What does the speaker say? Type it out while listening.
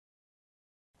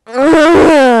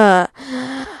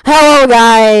Yo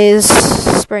guys,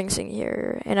 Springsing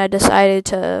here, and I decided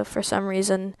to, for some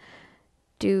reason,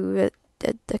 do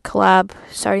the collab,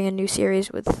 starting a new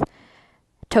series with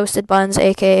Toasted Buns,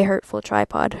 aka Hurtful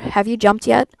Tripod. Have you jumped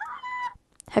yet?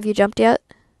 Have you jumped yet?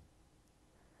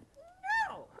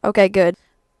 No. Okay, good.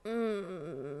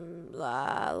 Let's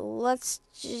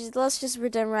just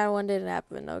pretend round one didn't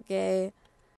happen, okay?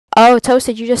 Oh,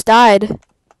 Toasted, you just died. It's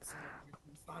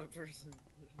not a person.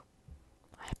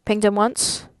 Pinged him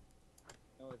once.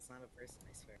 No, it's not a person,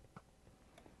 I swear.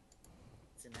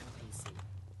 It's an NPC.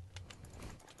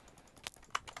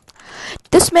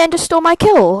 This man just stole my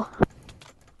kill.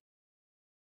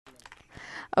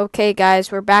 Okay,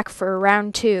 guys, we're back for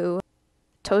round two.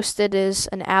 Toasted is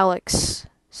an Alex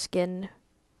skin,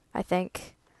 I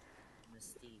think. I'm a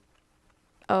Steve.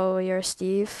 Oh, you're a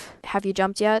Steve. Have you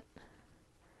jumped yet?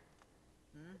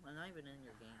 I'm not even in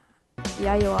your game.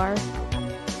 Yeah, you are.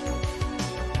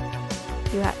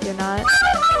 You're not.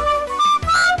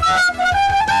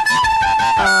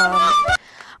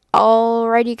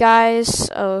 Alrighty, guys.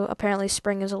 Oh, apparently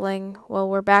Spring is a ling. Well,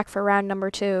 we're back for round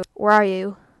number two. Where are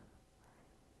you?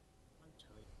 I'm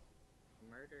telling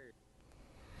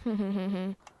you.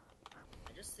 Murdered.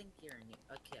 I just think you're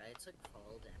okay, I took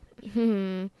fall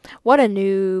damage. What a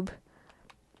noob.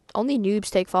 Only noobs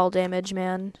take fall damage,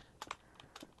 man.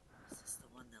 Is this the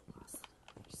one that lost the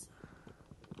person?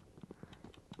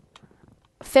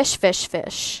 Fish, fish,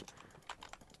 fish.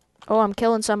 Oh, I'm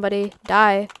killing somebody.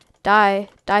 Die. Die.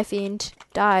 Die, fiend.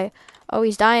 Die. Oh,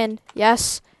 he's dying.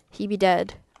 Yes. He be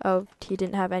dead. Oh, he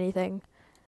didn't have anything.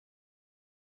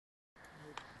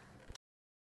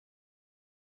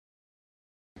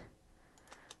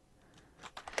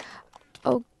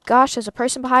 Oh, gosh, there's a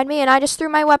person behind me, and I just threw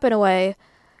my weapon away.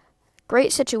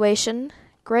 Great situation.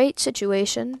 Great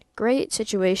situation. Great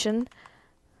situation.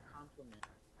 Compliment.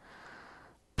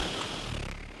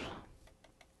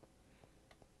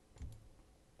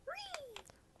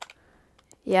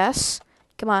 Yes.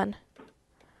 Come on.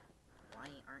 Why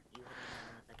aren't you hitting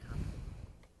them with a compliment?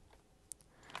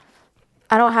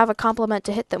 I don't have a compliment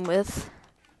to hit them with.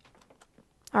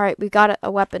 Alright, we got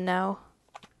a weapon now.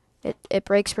 It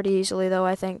breaks pretty easily, though,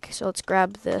 I think. So let's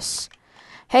grab this.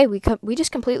 Hey, we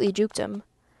just completely juked him.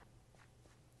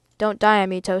 Don't die on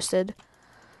me, Toasted.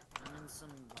 I'm in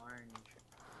some barn.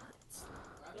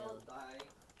 I don't die.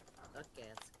 Okay,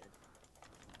 that's good.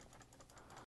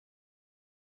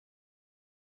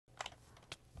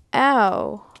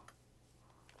 Ow.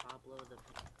 Pablo the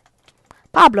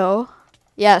Pablo?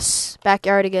 Yes,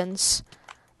 backyardigans.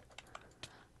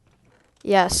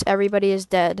 Yes, everybody is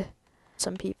dead.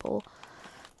 Some people.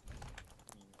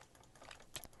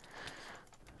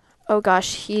 Oh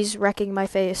gosh, he's wrecking my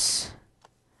face.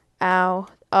 Ow.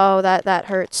 Oh, that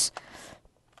hurts.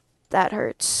 That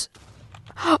hurts.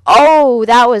 Oh,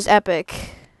 that was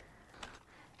epic.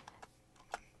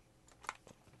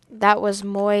 That was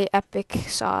muy epic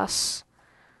sauce.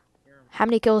 How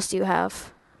many kills do you have?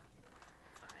 5.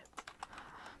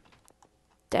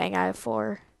 Dang, I have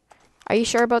 4. Are you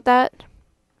sure about that?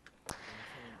 I'm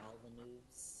killing all the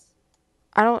noobs.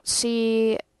 I don't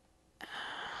see...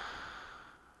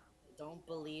 Don't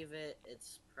believe it.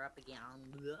 It's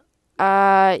propaganda.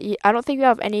 I don't think you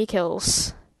have any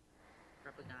kills.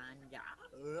 Propaganda.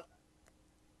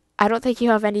 I don't think you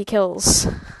have any kills.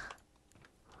 So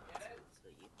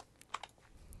you.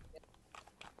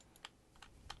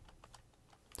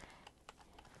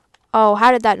 Oh,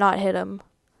 how did that not hit him?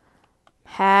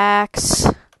 Hacks.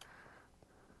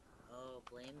 Oh,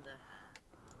 blame the.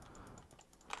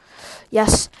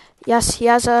 Yes, yes, he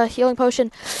has a healing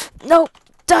potion. No,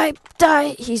 die,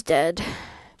 die. He's dead.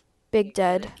 Big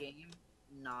dead. Game?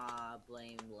 Nah,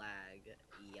 blame lag.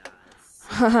 Yes.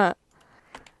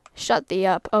 Shut the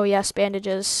up. Oh yes,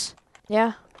 bandages.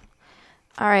 Yeah.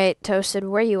 All right, Toasted.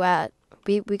 Where you at?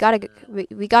 We gotta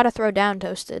throw down,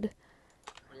 Toasted.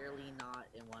 Clearly not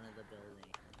in one of the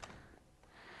buildings.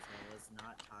 So I was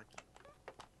not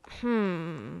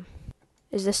talking.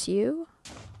 Is this you?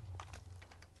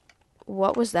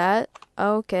 What was that?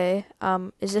 Okay.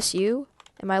 Is this you?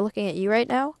 Am I looking at you right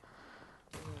now?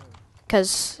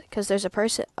 Cause there's a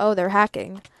person. Oh, they're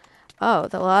hacking. Oh,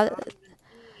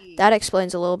 that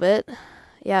explains a little bit.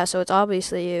 Yeah, so it's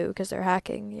obviously you because they're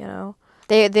hacking. You know,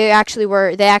 they actually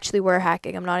were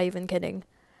hacking. I'm not even kidding.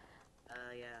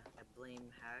 Yeah, I blame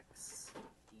hacks.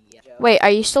 Yeah. Wait, are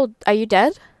you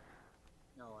dead?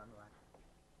 No, I'm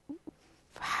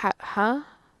not. Huh?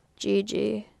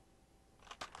 GG.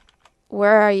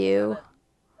 Where are you?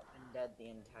 I've been dead the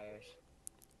entire.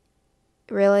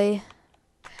 Really?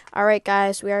 Alright,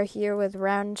 guys, we are here with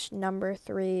round number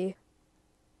 3.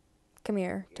 Come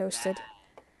here, Toasted.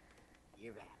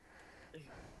 You're back.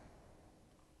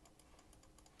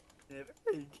 You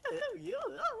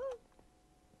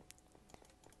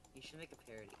should make a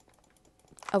parody.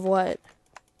 Of what?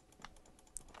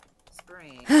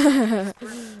 Spring.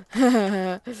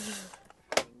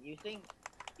 You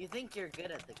think you're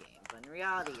good at the game, but in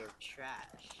reality you're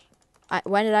trash.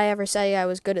 When did I ever say I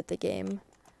was good at the game?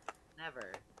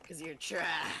 Never, because you're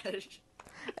trash.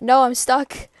 No, I'm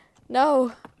stuck.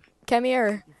 No. Come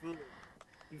here. You fool.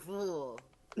 You fool.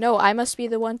 No, I must be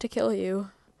the one to kill you.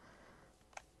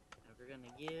 Never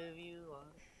gonna give you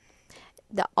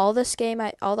up. All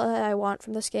that I want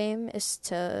from this game is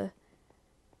to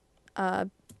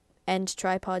end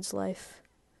Tripod's life.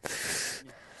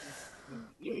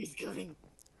 He's coming.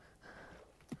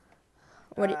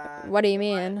 What do you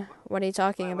mean? What are you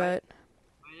talking about?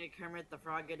 Why did Kermit the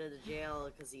Frog go to the jail?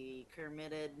 Because he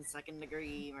committed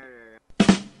second-degree murder.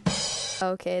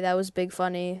 Okay, that was big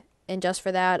funny. And just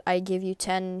for that, I give you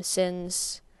 10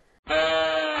 sins. Where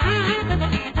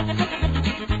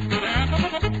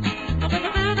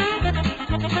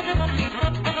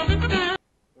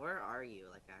are you,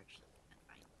 like, actually?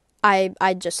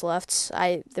 I just left.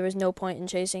 There was no point in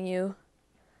chasing you.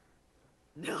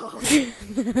 No.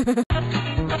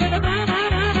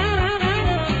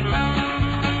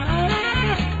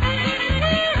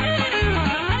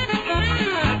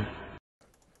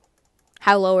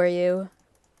 How low are you?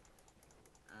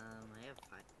 I have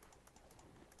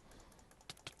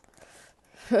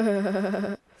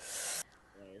 5.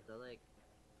 Wait, is that like,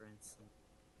 for instance?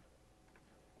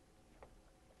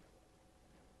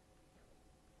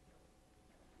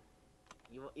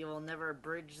 You will never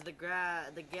bridge the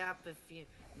gap if you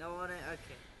know what I.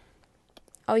 Okay.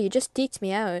 Oh, you just deked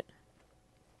me out.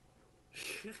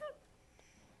 I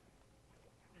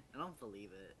don't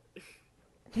believe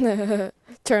it.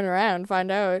 Turn around, find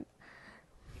out.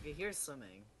 I can hear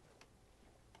swimming.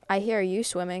 I hear you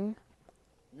swimming.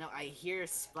 No, I hear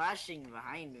splashing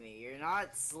behind me. You're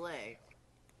not slick.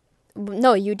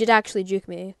 No, you did actually juke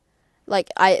me. Like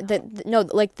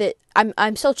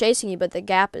I'm still chasing you, but the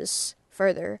gap is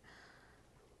further.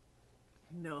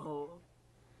 No.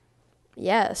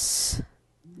 Yes.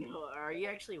 No, are you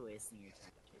actually wasting your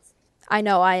time chasing me? I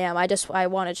know I am. I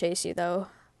want to chase you though.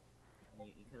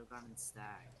 You could have gone and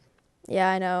stacked. Yeah,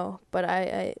 I know, but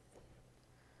I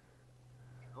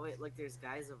Oh wait, look, there's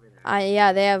guys over there.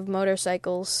 yeah, they have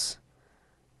motorcycles.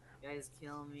 Guys,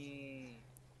 kill me.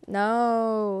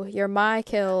 No, you're my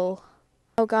kill.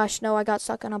 Oh gosh, no, I got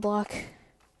stuck on a block.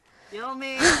 Kill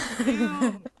me!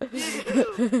 Noob!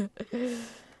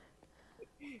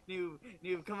 Noob!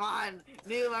 Noob, come on!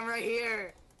 Noob, I'm right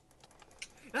here!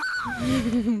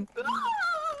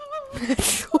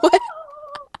 What?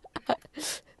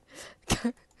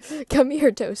 Come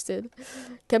here, Toasted.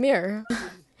 Come here.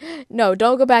 No,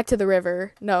 don't go back to the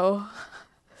river. No.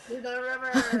 To the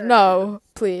river! No,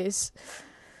 please.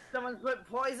 Someone's put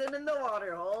poison in the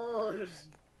water hole!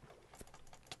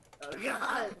 Oh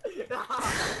god!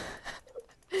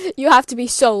 You have to be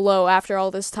so low after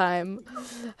all this time.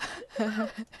 No.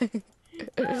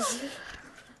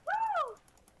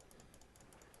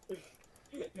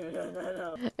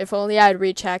 If only I'd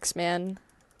reach X, man.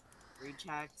 Reach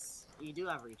hacks? You do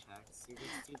have reach hacks. You're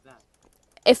just too bad.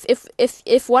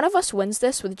 If one of us wins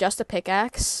this with just a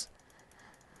pickaxe,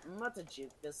 I'm about to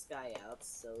juke this guy out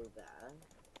so bad.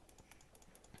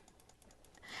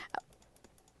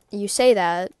 you say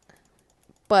that,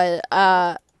 but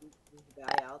This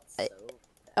guy out so bad.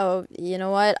 oh, you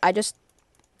know what?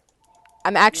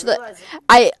 I'm actually You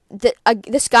realize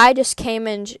this guy just came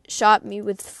and shot me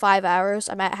with 5 arrows.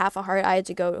 I'm at half a heart. I had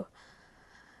to go.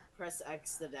 press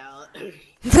X it out.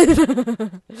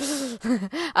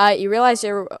 You realize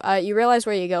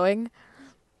where you're going?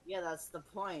 Yeah, that's the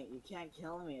point. You can't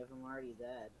kill me if I'm already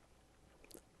dead.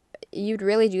 You'd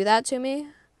really do that to me?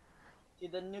 To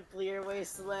the nuclear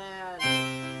wasteland.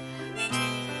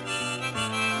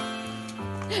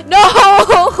 No!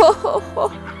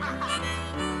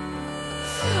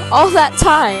 All that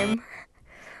time.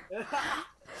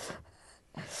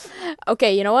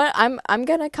 Okay, you know what? I'm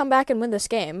gonna come back and win this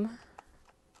game.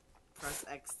 Press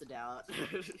X it out.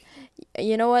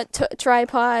 You know what,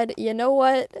 Tripod? You know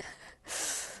what?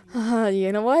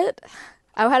 You know what?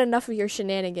 I've had enough of your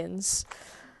shenanigans.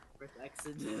 Press X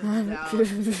it out.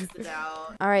 X it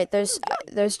out. All right,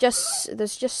 there's just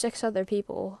 6 other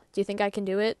people. Do you think I can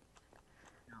do it?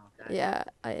 No, God.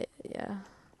 Yeah.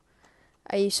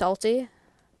 Are you salty?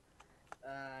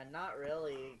 Not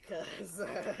really, cause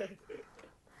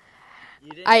you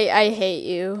didn't. I hate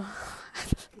you.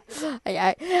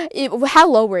 How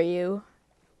low were you?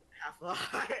 Half a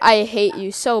heart. I hate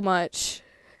you so much.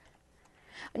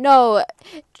 No,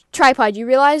 Tripod, you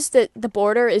realize that the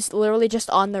border is literally just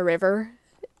on the river?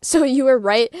 So you were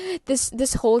right.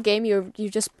 This whole game, you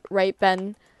just right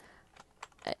been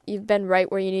you've been right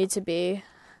where you need to be.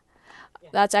 Yeah.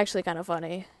 That's actually kind of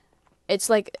funny. It's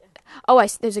like, Yeah. oh,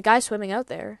 there's a guy swimming out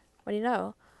there. What do you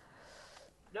know?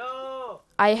 No!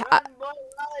 I I, Run, boy,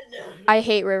 run! I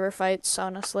hate river fights,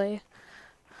 honestly.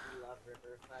 You love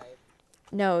river fights.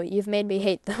 No, you've made me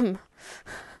hate them.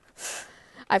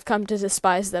 I've come to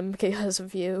despise them because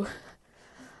of you. Okay.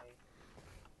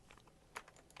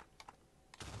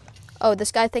 Oh,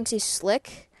 this guy thinks he's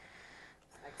slick.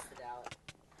 Exit out.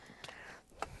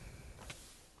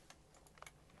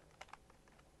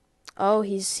 Oh,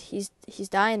 he's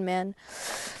dying, man.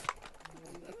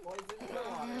 He poisoned the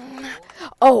water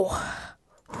hole.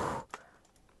 Oh,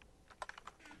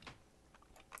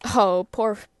 oh,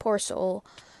 poor soul.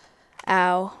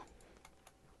 Ow.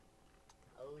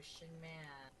 Ocean man.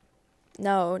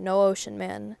 No, no ocean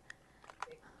man.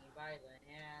 Pick me by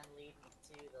the hand, lead me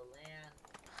to the land.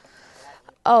 That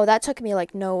you Oh, that took me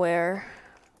like nowhere.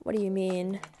 What do you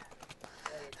mean? man.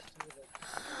 Voyage to the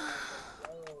sky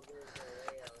below, there's a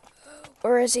whale.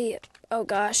 Where is he? Oh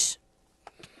gosh.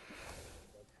 The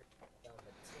curse of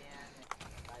a tan.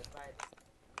 Bye bye.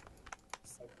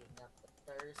 Soaking up the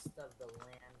thirst of the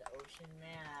land. Ocean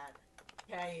man.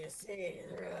 Can you see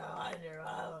through the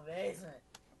underwater basement?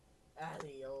 Ah,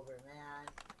 the overman.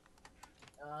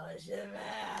 Ocean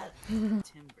man.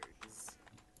 Timbers.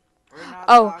 We're not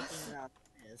Oh, talking about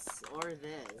this or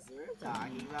this. We're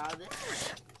talking about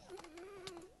this.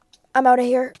 I'm out of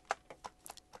here.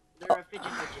 They're a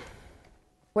fidget midget.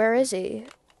 Where is he?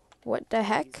 What the He's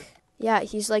heck? Yeah,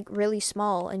 he's like really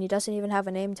small and he doesn't even have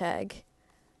a name tag.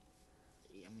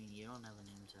 I mean, you don't have a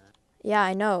name tag. Yeah,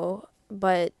 I know,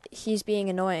 but he's being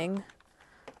annoying.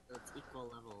 So it's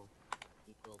equal level.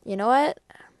 Equal. You know what?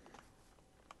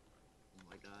 Oh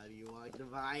my god, you want to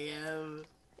buy him?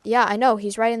 Yeah, I know.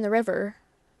 He's right in the river.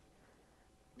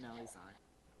 No, he's not.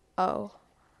 Oh.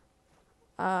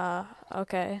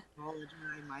 Okay. College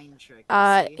mind trick.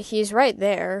 You see? He's right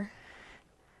there.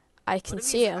 I What can if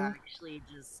see he's him. actually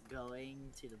just going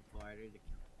to the border to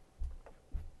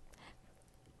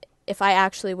If I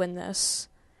actually win this.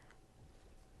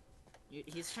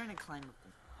 He's trying to climb up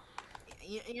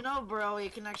the... You know, bro, you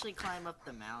can actually climb up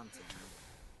the mountain.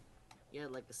 You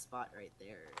had, like, a spot right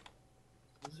there.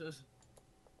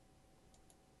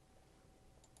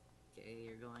 Okay,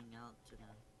 you're going out to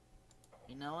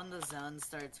the... You know when the zone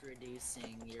starts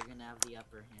reducing, you're gonna have the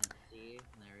upper hand. See?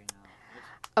 There we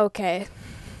go. Okay.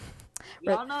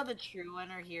 Y'all know the true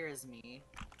winner here is me.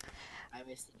 I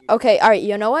wasted your Okay, alright,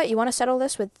 you know what? You want to settle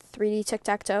this with 3D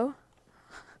tic-tac-toe?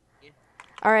 Yeah.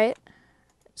 Alright.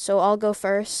 So I'll go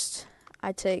first.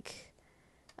 I take,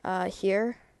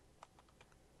 here.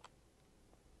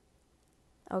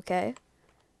 Okay.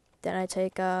 Then I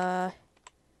take,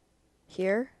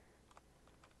 here.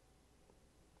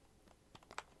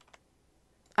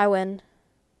 I win.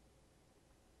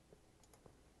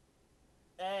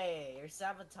 Hey, you're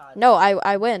sabotaging. No,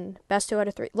 I win. Best 2 out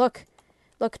of 3. Look.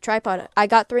 Look, tripod. I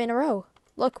got 3 in a row.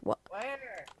 Look.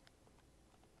 Where?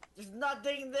 There's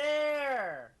nothing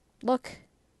there! Look.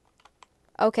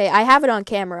 Okay, I have it on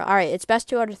camera. Alright, it's best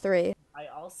 2 out of 3. I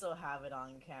also have it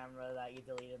on camera that you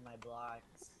deleted my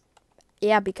blocks.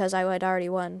 Yeah, because I had already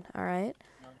won. Alright.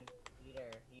 No, you're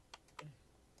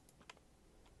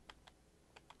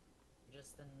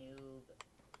just a noob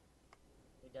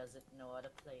who doesn't know how to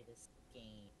play this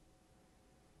game.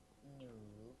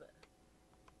 Noob.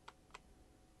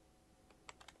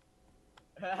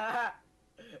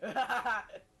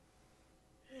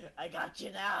 I got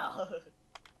you now.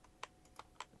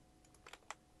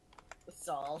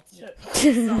 Salt.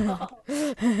 Salt.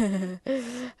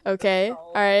 Okay.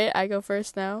 Salt. Alright, I go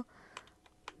first now.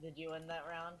 Did you win that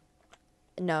round?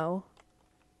 No,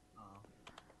 Oh.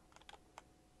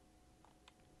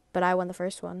 but I won the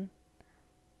first one.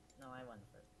 No, I won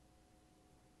first.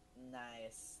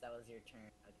 Nice. That was your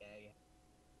turn. Okay.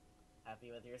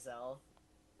 Happy with yourself?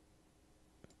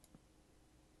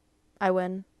 I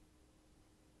win.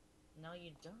 No,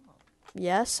 you don't.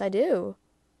 Yes, I do.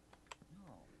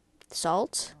 No.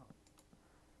 Salt? No.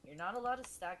 You're not allowed to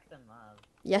stack them up.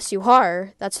 Yes, you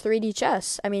are. That's 3D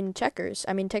chess. I mean, checkers.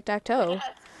 I mean, tic-tac-toe.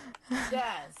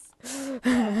 Yes.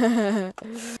 Yes.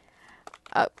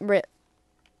 Rip.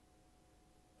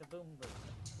 Kaboom boom.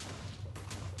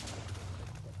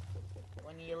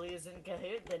 When you lose in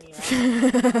Kahoot, then you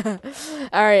have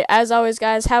Alright, as always,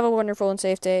 guys, have a wonderful and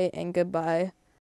safe day, and goodbye.